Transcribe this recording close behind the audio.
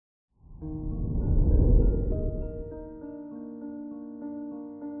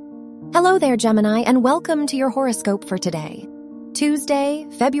Hello there, Gemini, and welcome to your horoscope for today, Tuesday,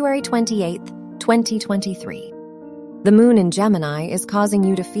 February 28th, 2023. The moon in Gemini is causing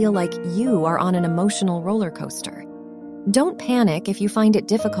you to feel like you are on an emotional roller coaster. Don't panic if you find it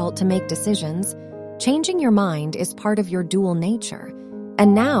difficult to make decisions. Changing your mind is part of your dual nature.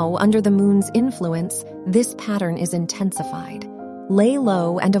 And now, under the moon's influence, this pattern is intensified. Lay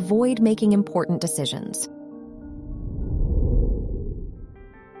low and avoid making important decisions.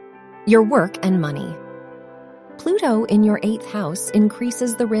 Your work and money. Pluto in your 8th house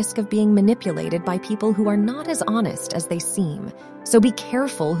increases the risk of being manipulated by people who are not as honest as they seem. So be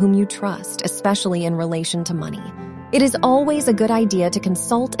careful whom you trust, especially in relation to money. It is always a good idea to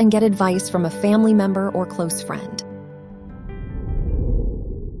consult and get advice from a family member or close friend.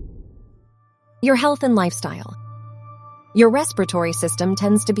 Your health and lifestyle. Your respiratory system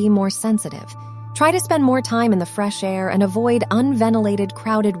tends to be more sensitive. Try to spend more time in the fresh air and avoid unventilated,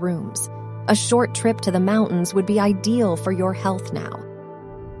 crowded rooms. A short trip to the mountains would be ideal for your health now.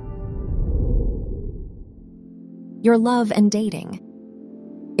 Your love and dating.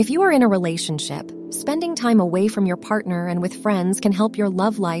 If you are in a relationship, spending time away from your partner and with friends can help your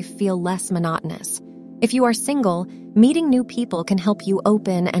love life feel less monotonous. If you are single, meeting new people can help you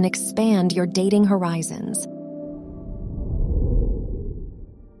open and expand your dating horizons.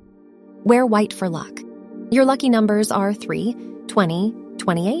 Wear white for luck. Your lucky numbers are 3, 20,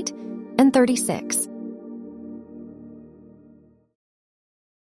 28, and 36.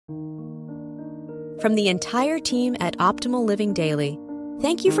 From the entire team at Optimal Living Daily,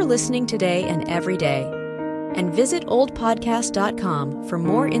 thank you for listening today and every day. And visit oldpodcast.com for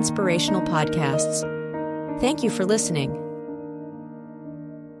more inspirational podcasts. Thank you for listening.